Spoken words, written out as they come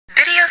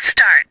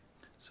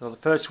So the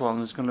first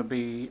one is going to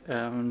be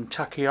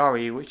Taki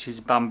Ori, which is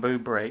bamboo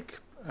break,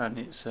 and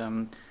it's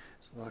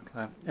like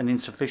an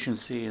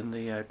insufficiency in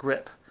the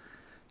grip.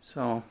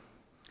 So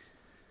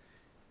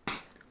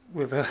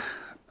with a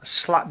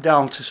slap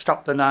down to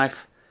stop the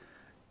knife,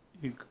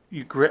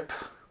 you grip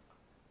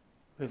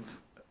with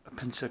a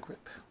pincer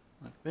grip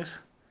like this,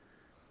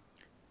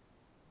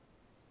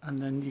 and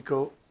then you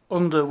go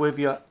under with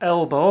your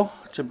elbow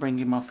to bring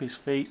him off his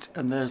feet,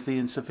 and there's the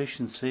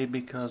insufficiency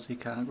because he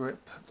can't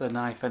grip the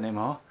knife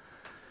anymore.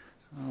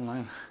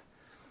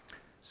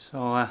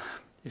 So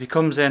if he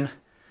comes in,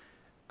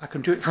 I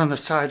can do it from the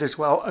side as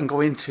well and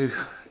go into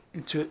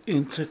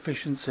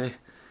insufficiency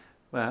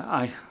where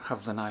I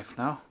have the knife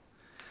now.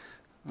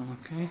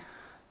 Okay,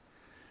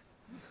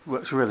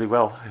 works really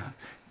well.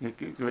 You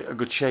get a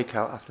good shake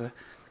out after.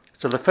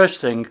 So the first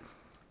thing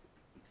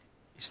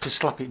is to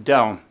slap it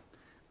down,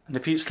 and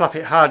if you slap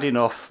it hard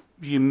enough,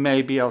 you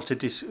may be able to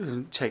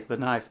take the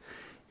knife.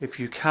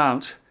 If you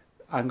can't,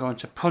 I'm going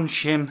to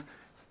punch him,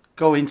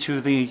 go into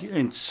the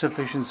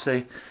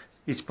insufficiency.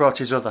 He's brought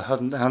his other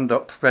hand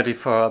up ready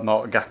for a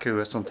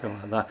motogaku or something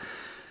like that,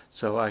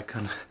 so I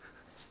can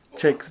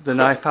take the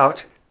knife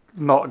out,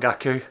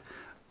 motogaku,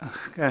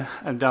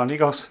 and down he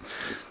goes.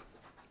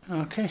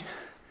 Okay,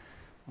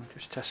 I'll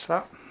just test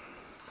that.